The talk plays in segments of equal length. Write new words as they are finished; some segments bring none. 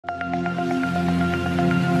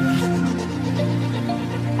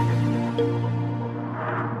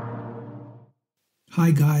Hi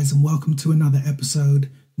guys, and welcome to another episode.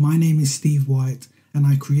 My name is Steve Whyte, and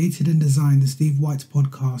I created and designed the Steve Whyte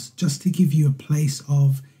Podcast just to give you a place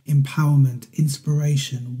of empowerment,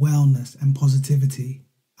 inspiration, wellness, and positivity.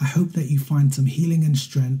 I hope that you find some healing and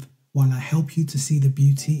strength while I help you to see the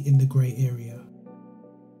beauty in the grey area.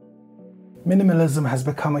 Minimalism has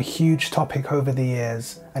become a huge topic over the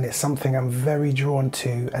years, and it's something I'm very drawn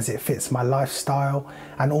to as it fits my lifestyle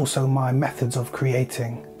and also my methods of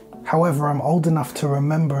creating. However, I'm old enough to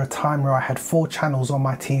remember a time where I had 4 channels on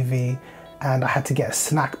my TV and I had to get a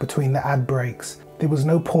snack between the ad breaks. There was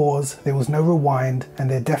no pause, there was no rewind, and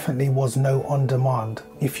there definitely was no on demand.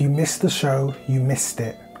 If you missed the show, you missed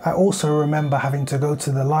it. I also remember having to go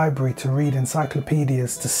to the library to read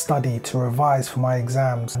encyclopedias, to study, to revise for my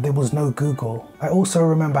exams. There was no Google. I also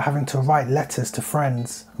remember having to write letters to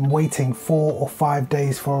friends and waiting 4 or 5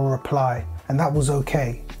 days for a reply. And that was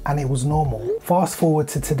okay, and it was normal. Fast forward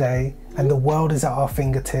to today, and the world is at our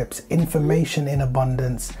fingertips, information in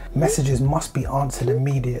abundance, messages must be answered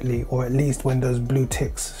immediately, or at least when those blue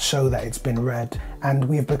ticks show that it's been read. And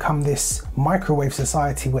we've become this microwave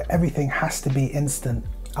society where everything has to be instant.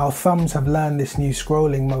 Our thumbs have learned this new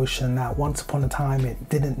scrolling motion that once upon a time it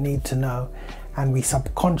didn't need to know, and we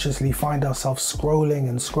subconsciously find ourselves scrolling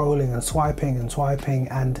and scrolling and swiping,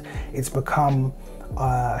 and it's become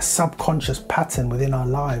a subconscious pattern within our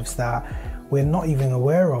lives that we're not even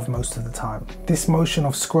aware of most of the time. This motion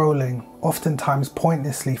of scrolling, oftentimes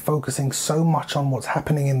pointlessly focusing so much on what's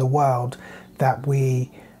happening in the world that we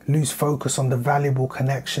lose focus on the valuable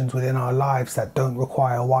connections within our lives that don't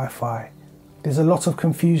require Wi-Fi. There's a lot of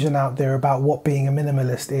confusion out there about what being a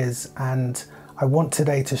minimalist is, and I want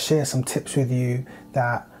today to share some tips with you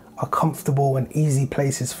that are comfortable and easy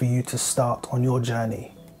places for you to start on your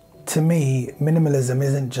journey. To me, minimalism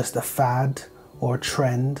isn't just a fad or a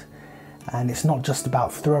trend, and it's not just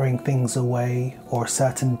about throwing things away or a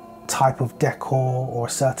certain type of decor or a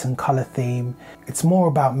certain color theme. It's more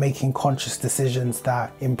about making conscious decisions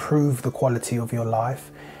that improve the quality of your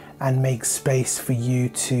life and make space for you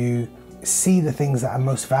to see the things that are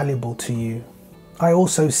most valuable to you. I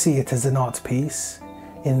also see it as an art piece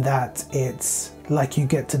in that it's like you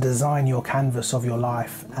get to design your canvas of your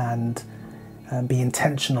life and be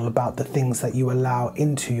intentional about the things that you allow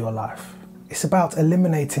into your life. It's about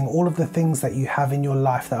eliminating all of the things that you have in your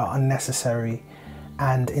life that are unnecessary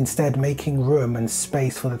and instead making room and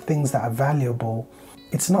space for the things that are valuable.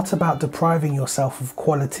 It's not about depriving yourself of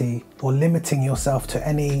quality or limiting yourself to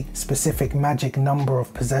any specific magic number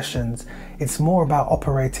of possessions. It's more about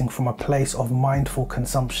operating from a place of mindful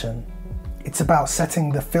consumption. It's about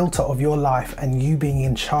setting the filter of your life and you being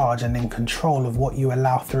in charge and in control of what you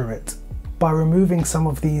allow through it. By removing some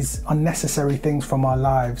of these unnecessary things from our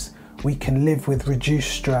lives, we can live with reduced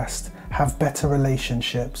stress, have better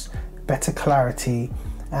relationships, better clarity,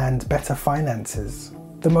 and better finances.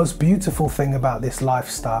 The most beautiful thing about this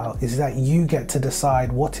lifestyle is that you get to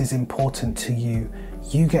decide what is important to you.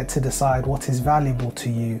 You get to decide what is valuable to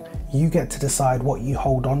you. You get to decide what you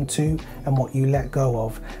hold on to and what you let go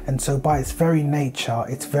of. And so by its very nature,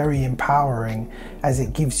 it's very empowering as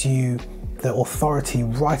it gives you the authority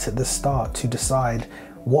right at the start to decide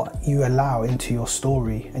what you allow into your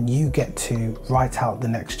story, and you get to write out the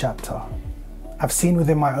next chapter. I've seen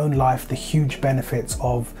within my own life the huge benefits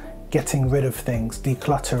of getting rid of things,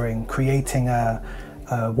 decluttering, creating a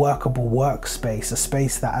workable workspace, a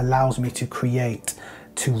space that allows me to create,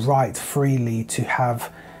 to write freely, to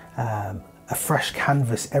have a fresh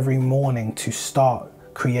canvas every morning to start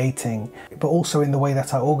creating, but also in the way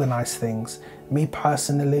that I organize things. Me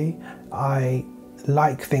personally, I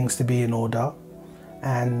like things to be in order,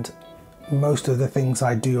 and most of the things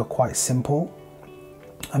I do are quite simple.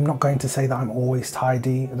 I'm not going to say that I'm always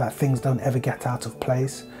tidy, that things don't ever get out of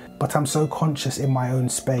place, but I'm so conscious in my own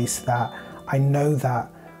space that I know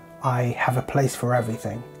that I have a place for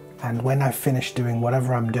everything. And when I've finished doing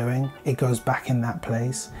whatever I'm doing, it goes back in that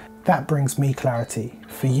place. That brings me clarity.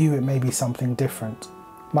 For you, it may be something different.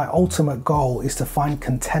 My ultimate goal is to find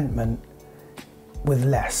contentment with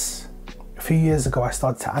less. A few years ago, I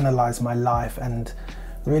started to analyze my life and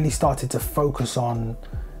really started to focus on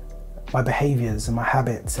my behaviors and my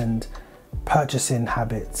habits and purchasing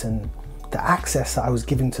habits and the access that I was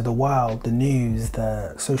giving to the world, the news,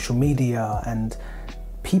 the social media and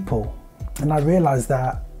people. And I realized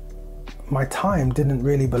that my time didn't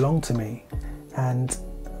really belong to me. And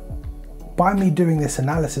by me doing this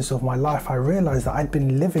analysis of my life, I realized that I'd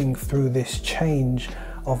been living through this change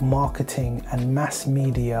of marketing and mass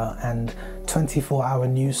media and 24-hour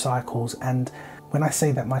news cycles. And when I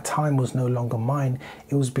say that my time was no longer mine,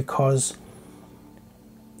 it was because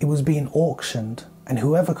it was being auctioned, and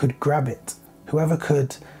whoever could grab it, whoever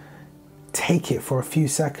could take it for a few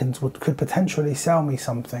seconds could potentially sell me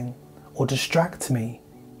something or distract me.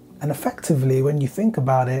 And effectively, when you think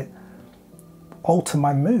about it, alter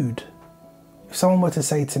my mood. If someone were to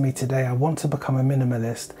say to me today, I want to become a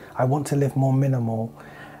minimalist, I want to live more minimal,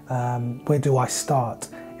 where do I start?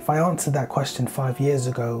 If I answered that question 5 years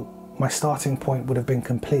ago, my starting point would have been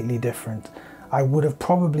completely different. I would have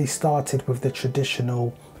probably started with the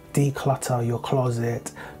traditional declutter your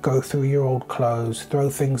closet, go through your old clothes, throw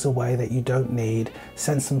things away that you don't need,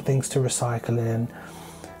 send some things to recycling.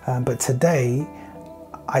 But today,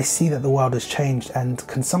 I see that the world has changed and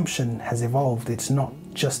consumption has evolved. It's not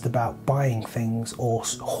just about buying things or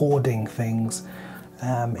hoarding things.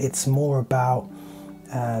 It's more about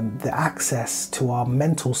the access to our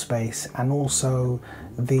mental space and also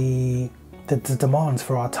the demands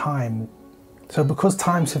for our time. So because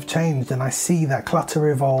times have changed and I see that clutter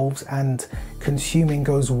evolves and consuming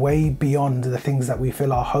goes way beyond the things that we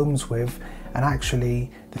fill our homes with, and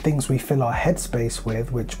actually the things we fill our headspace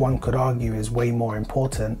with, which one could argue is way more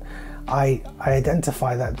important, I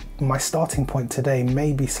identify that my starting point today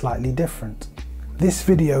may be slightly different. This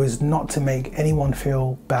video is not to make anyone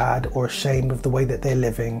feel bad or ashamed of the way that they're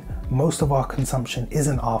living. Most of our consumption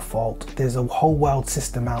isn't our fault. There's a whole world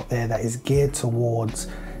system out there that is geared towards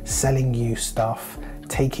selling you stuff,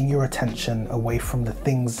 taking your attention away from the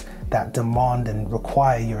things that demand and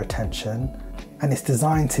require your attention. And it's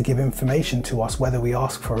designed to give information to us whether we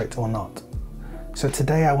ask for it or not. So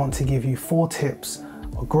today I want to give you 4 tips,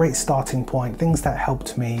 a great starting point, things that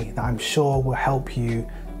helped me that I'm sure will help you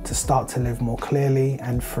to start to live more clearly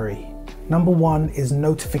and free. Number 1 is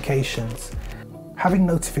notifications. Having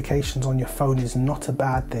notifications on your phone is not a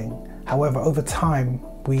bad thing. However, over time,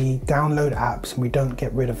 we download apps and we don't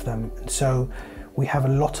get rid of them. And so we have a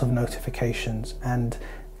lot of notifications, and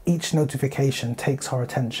each notification takes our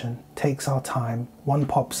attention, takes our time. One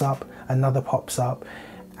pops up, another pops up,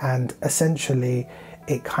 and essentially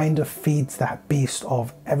it kind of feeds that beast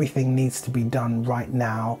of everything needs to be done right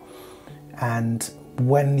now. And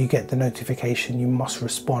when you get the notification, you must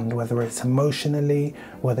respond, whether it's emotionally,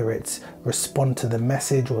 whether it's respond to the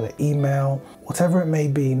message or the email, whatever it may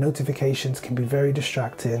be. Notifications can be very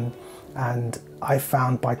distracting, and I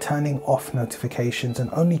found by turning off notifications and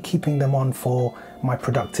only keeping them on for my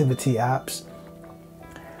productivity apps,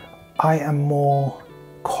 I am more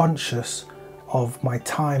conscious of my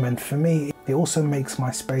time. And for me, it also makes my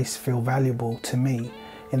space feel valuable to me,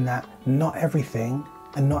 in that not everything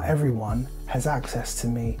and not everyone has access to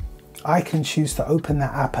me. I can choose to open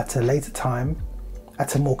that app at a later time,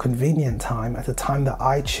 at a more convenient time, at a time that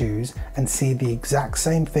I choose, and see the exact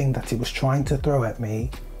same thing that it was trying to throw at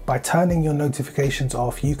me. By turning your notifications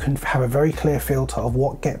off, you can have a very clear filter of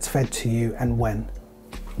what gets fed to you and when.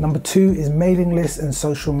 Number 2 is mailing lists and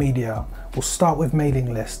social media. We'll start with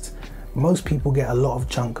mailing lists. Most people get a lot of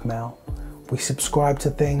junk mail. We subscribe to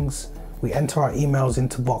things, we enter our emails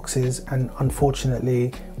into boxes, and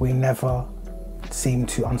unfortunately, we never seem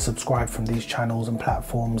to unsubscribe from these channels and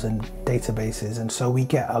platforms and databases, and so we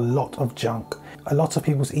get a lot of junk. A lot of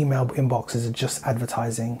people's email inboxes are just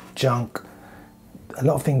advertising, junk. A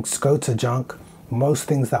lot of things go to junk. Most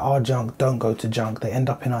things that are junk don't go to junk. They end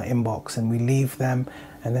up in our inbox and we leave them,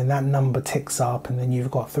 and then that number ticks up, and then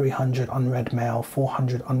you've got 300 unread mail,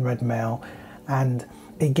 400 unread mail, and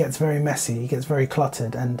it gets very messy, it gets very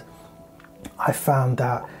cluttered. And I found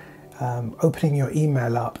that opening your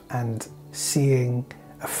email up and seeing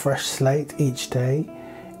a fresh slate each day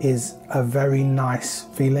is a very nice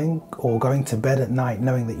feeling, or going to bed at night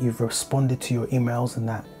knowing that you've responded to your emails and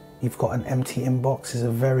that you've got an empty inbox is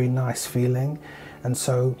a very nice feeling. And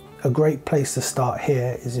so a great place to start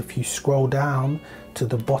here is if you scroll down to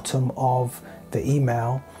the bottom of the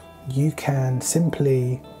email, you can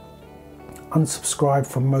simply unsubscribe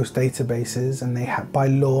from most databases, and by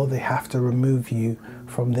law they have to remove you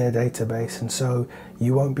from their database, and so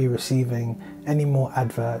you won't be receiving any more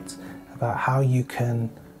adverts about how you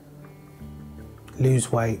can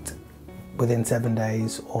lose weight within 7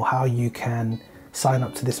 days, or how you can sign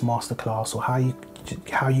up to this masterclass, or how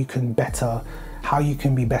you can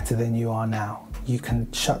be better than you are now. You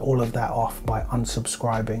can shut all of that off by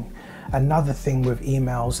unsubscribing. Another thing with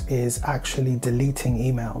emails is actually deleting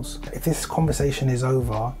emails. If this conversation is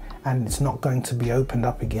over and it's not going to be opened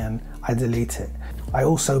up again, I delete it. I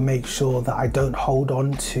also make sure that I don't hold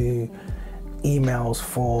on to emails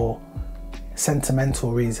for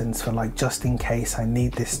sentimental reasons, for like just in case I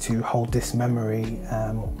need this to hold this memory.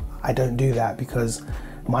 I don't do that because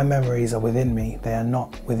my memories are within me. They are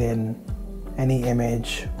not within any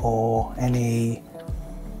image or any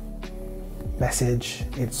message.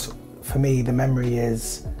 For me, the memory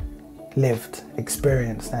is lived,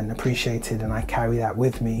 experienced and appreciated, and I carry that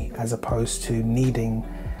with me as opposed to needing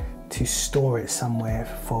to store it somewhere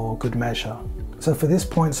for good measure. So for this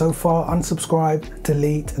point so far, unsubscribe,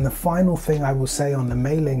 delete, and the final thing I will say on the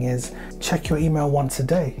mailing is check your email once a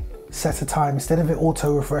day. Set a time. Instead of it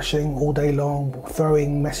auto-refreshing all day long,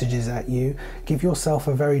 throwing messages at you, give yourself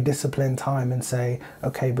a very disciplined time and say,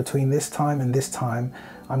 okay, between this time and this time,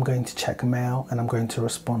 I'm going to check mail and I'm going to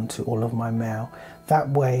respond to all of my mail. That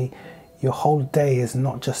way, your whole day is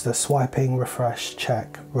not just a swiping, refresh,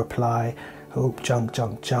 check, reply, oh, junk,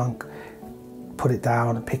 junk, junk, put it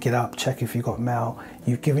down, pick it up, check if you got mail.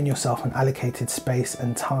 You've given yourself an allocated space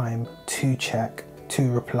and time to check, to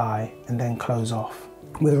reply, and then close off.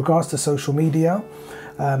 With regards to social media,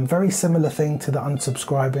 very similar thing to the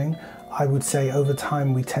unsubscribing. I would say over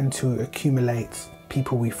time we tend to accumulate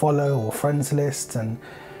people we follow or friends lists, and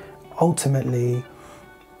ultimately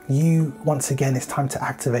once again, it's time to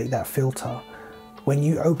activate that filter. When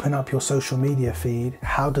you open up your social media feed,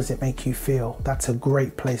 how does it make you feel? That's a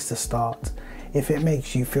great place to start. If it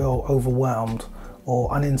makes you feel overwhelmed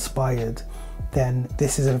or uninspired, then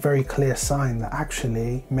this is a very clear sign that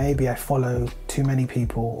actually maybe I follow too many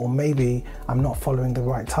people, or maybe I'm not following the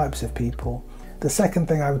right types of people. The second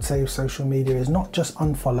thing I would say with social media is not just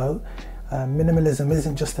unfollow. Minimalism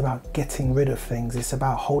isn't just about getting rid of things, it's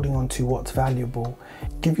about holding on to what's valuable.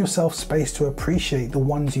 Give yourself space to appreciate the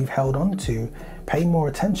ones you've held on to. Pay more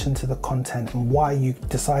attention to the content and why you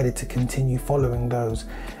decided to continue following those.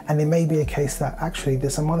 And it may be a case that actually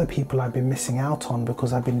there's some other people I've been missing out on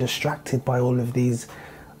because I've been distracted by all of these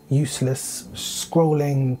useless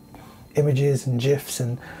scrolling images and GIFs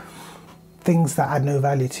and things that add no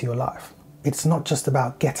value to your life. It's not just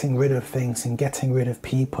about getting rid of things and getting rid of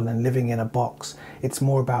people and living in a box. It's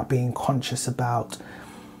more about being conscious about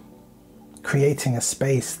creating a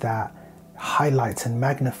space that highlights and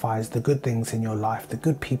magnifies the good things in your life, the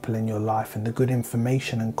good people in your life, and the good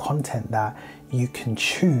information and content that you can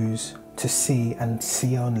choose to see and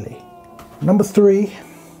see only. Number 3,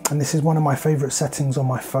 and this is one of my favorite settings on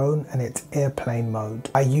my phone, and it's airplane mode.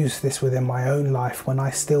 I use this within my own life when I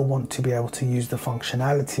still want to be able to use the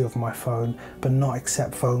functionality of my phone, but not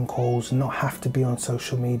accept phone calls, not have to be on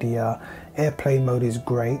social media. Airplane mode is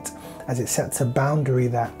great as it sets a boundary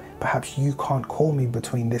that perhaps you can't call me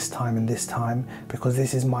between this time and this time because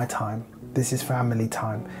this is my time. This is family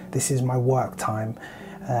time. This is my work time.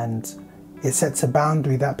 And it sets a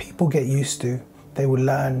boundary that people get used to. They will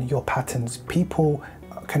learn your patterns. People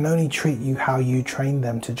can only treat you how you train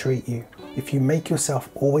them to treat you. If you make yourself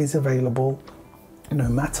always available, no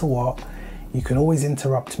matter what, you can always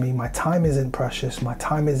interrupt me. My time isn't precious. My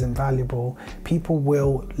time isn't valuable. People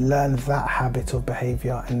will learn that habit of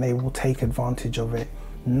behavior and they will take advantage of it.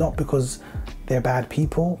 Not because they're bad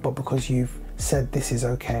people, but because you've said this is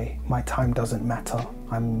okay. My time doesn't matter.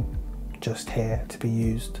 I'm just here to be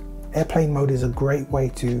used. Airplane mode is a great way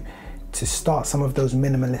to start some of those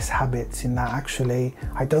minimalist habits, in that actually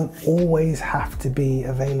I don't always have to be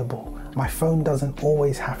available. My phone doesn't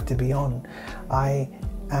always have to be on. I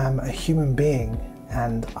am a human being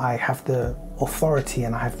and I have the authority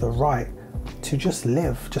and I have the right to just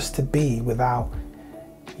live, just to be without,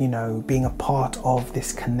 being a part of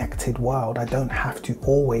this connected world. I don't have to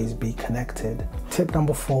always be connected. Tip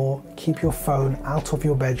number 4, keep your phone out of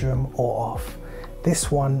your bedroom or off. This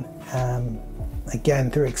one, again,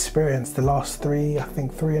 through experience, the last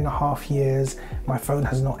 3.5 years, my phone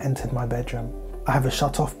has not entered my bedroom. I have a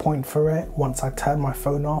shut-off point for it. Once I turn my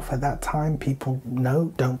phone off, at that time, people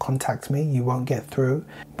know, don't contact me, you won't get through.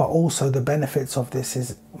 But also the benefits of this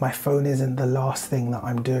is my phone isn't the last thing that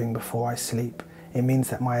I'm doing before I sleep. It means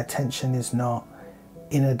that my attention is not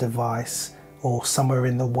in a device or somewhere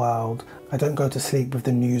in the world. I don't go to sleep with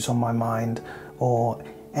the news on my mind or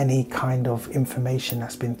any kind of information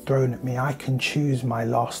that's been thrown at me. I can choose my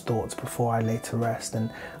last thoughts before I lay to rest,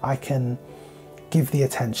 and I can give the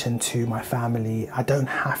attention to my family. I don't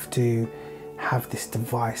have to have this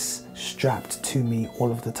device strapped to me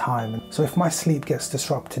all of the time. So if my sleep gets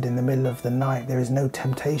disrupted in the middle of the night, there is no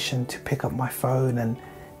temptation to pick up my phone and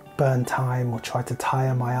burn time or try to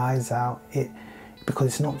tire my eyes out, because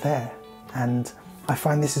it's not there. And I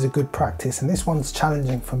find this is a good practice, and this one's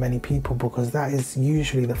challenging for many people because that is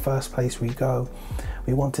usually the first place we go.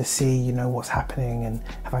 We want to see, what's happening and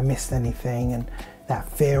have I missed anything, and that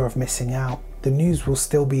fear of missing out. The news will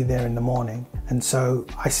still be there in the morning. And so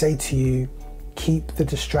I say to you, keep the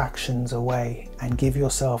distractions away and give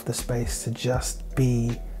yourself the space to just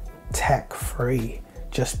be tech free,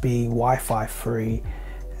 just be Wi-Fi free.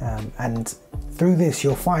 And through this,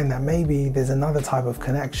 you'll find that maybe there's another type of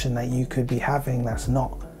connection that you could be having that's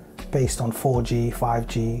not based on 4G,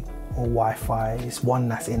 5G, or Wi-Fi. It's one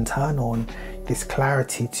that's internal, and this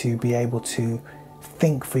clarity to be able to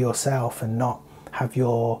think for yourself and not have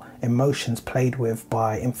your emotions played with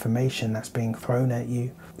by information that's being thrown at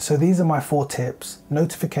you. So these are my 4 tips: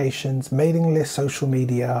 notifications, mailing list, social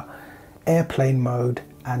media, airplane mode,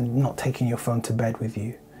 and not taking your phone to bed with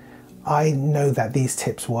you. I know that these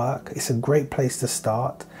tips work. It's a great place to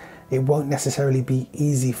start. It won't necessarily be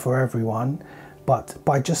easy for everyone, but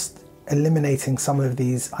by just eliminating some of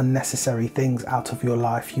these unnecessary things out of your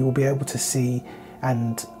life, you will be able to see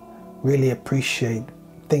and really appreciate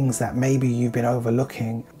things that maybe you've been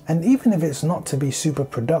overlooking. And even if it's not to be super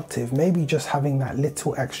productive, maybe just having that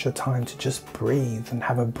little extra time to just breathe and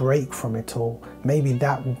have a break from it all, maybe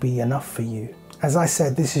that will be enough for you. As I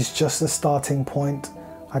said, this is just a starting point.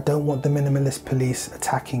 I don't want the minimalist police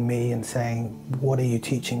attacking me and saying, what are you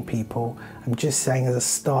teaching people? I'm just saying, as a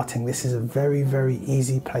starting, this is a very, very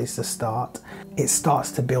easy place to start. It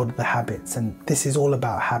starts to build the habits, and this is all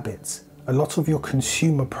about habits. A lot of your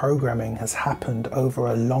consumer programming has happened over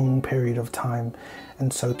a long period of time,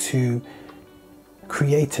 and so to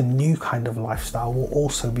create a new kind of lifestyle will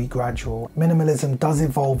also be gradual. Minimalism does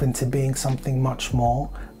evolve into being something much more,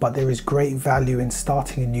 but there is great value in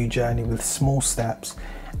starting a new journey with small steps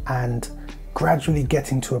and gradually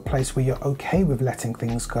getting to a place where you're okay with letting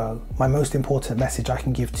things go. My most important message I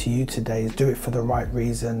can give to you today is do it for the right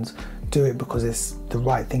reasons. Do it because it's the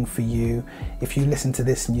right thing for you. If you listen to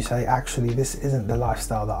this and you say, actually, this isn't the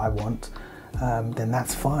lifestyle that I want, then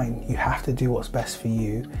that's fine. You have to do what's best for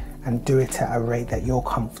you and do it at a rate that you're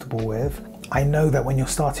comfortable with. I know that when you're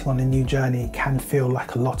starting on a new journey, it can feel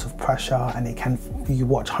like a lot of pressure, and you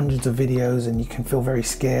watch hundreds of videos and you can feel very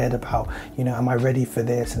scared about, am I ready for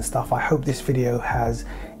this and stuff. I hope this video has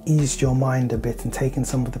eased your mind a bit and taken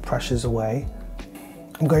some of the pressures away.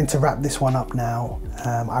 I'm going to wrap this one up now.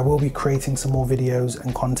 I will be creating some more videos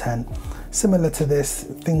and content similar to this,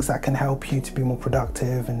 things that can help you to be more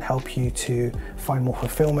productive and help you to find more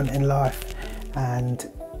fulfillment in life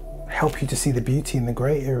and help you to see the beauty in the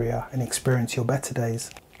grey area and experience your better days.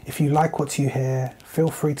 If you like what you hear, feel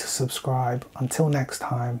free to subscribe. Until next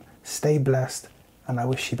time, stay blessed, and I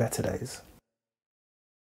wish you better days.